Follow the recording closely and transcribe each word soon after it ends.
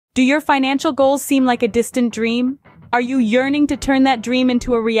Do your financial goals seem like a distant dream? Are you yearning to turn that dream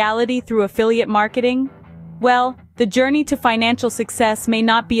into a reality through affiliate marketing? Well, the journey to financial success may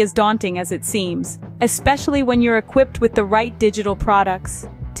not be as daunting as it seems, especially when you're equipped with the right digital products.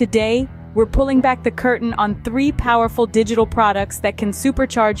 Today, we're pulling back the curtain on 3 powerful digital products that can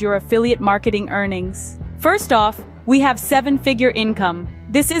supercharge your affiliate marketing earnings. First off, we have 7-figure income.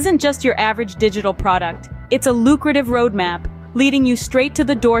 This isn't just your average digital product. It's a lucrative roadmap, leading you straight to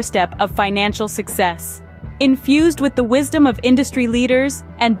the doorstep of financial success. Infused with the wisdom of industry leaders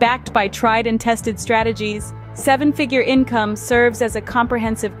and backed by tried and tested strategies, 7-figure income serves as a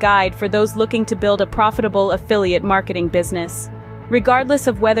comprehensive guide for those looking to build a profitable affiliate marketing business. Regardless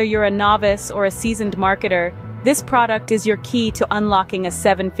of whether you're a novice or a seasoned marketer, this product is your key to unlocking a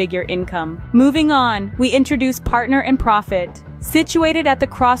 7-figure income. Moving on, we introduce Partner and Profit. Situated at the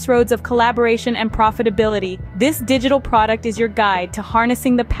crossroads of collaboration and profitability, this digital product is your guide to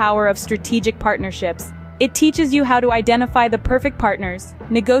harnessing the power of strategic partnerships. It teaches you how to identify the perfect partners,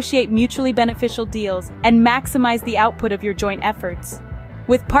 negotiate mutually beneficial deals, and maximize the output of your joint efforts.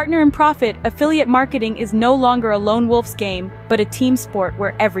 With Partner and Profit, affiliate marketing is no longer a lone wolf's game, but a team sport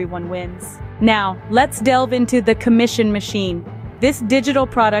where everyone wins. Now, let's delve into the commission machine. This digital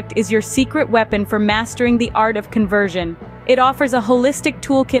product is your secret weapon for mastering the art of conversion. It offers a holistic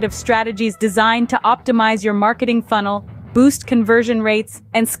toolkit of strategies designed to optimize your marketing funnel, boost conversion rates,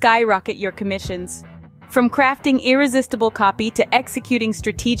 and skyrocket your commissions. From crafting irresistible copy to executing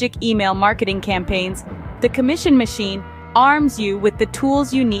strategic email marketing campaigns, the commission machine arms you with the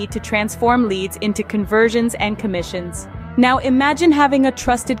tools you need to transform leads into conversions and commissions. Now imagine having a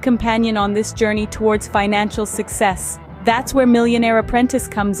trusted companion on this journey towards financial success. That's where Millionaire Apprentice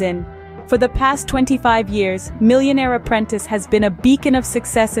comes in. For the past 25 years, Millionaire Apprentice has been a beacon of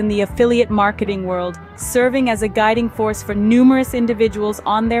success in the affiliate marketing world, serving as a guiding force for numerous individuals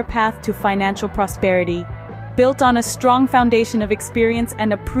on their path to financial prosperity. Built on a strong foundation of experience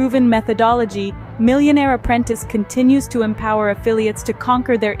and a proven methodology, Millionaire Apprentice continues to empower affiliates to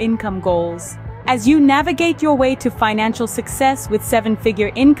conquer their income goals. As you navigate your way to financial success with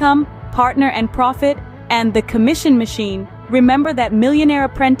 7-figure income, Partner and Profit, and the commission machine, remember that Millionaire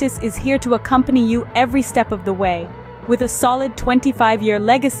Apprentice is here to accompany you every step of the way. With a solid 25-year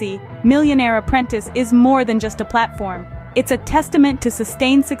legacy, Millionaire Apprentice is more than just a platform. It's a testament to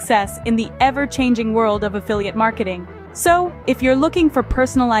sustained success in the ever-changing world of affiliate marketing. So, if you're looking for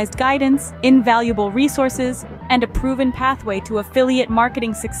personalized guidance, invaluable resources, and a proven pathway to affiliate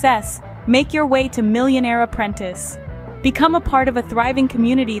marketing success, make your way to Millionaire Apprentice. Become a part of a thriving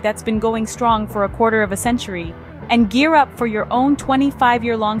community that's been going strong for a quarter of a century, and gear up for your own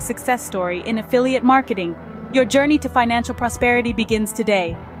 25-year-long success story in affiliate marketing. Your journey to financial prosperity begins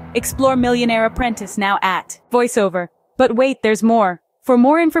today. Explore Millionaire Apprentice now at VoiceOver. But wait, there's more. For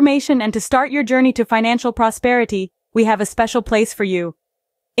more information and to start your journey to financial prosperity, we have a special place for you.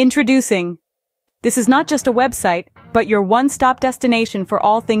 Introducing. This is not just a website, but your one-stop destination for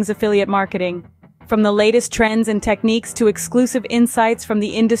all things affiliate marketing. From the latest trends and techniques to exclusive insights from the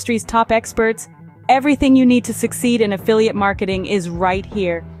industry's top experts, everything you need to succeed in affiliate marketing is right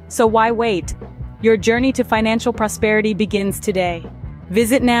here. So why wait? Your journey to financial prosperity begins today.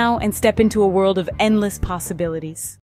 Visit now and step into a world of endless possibilities.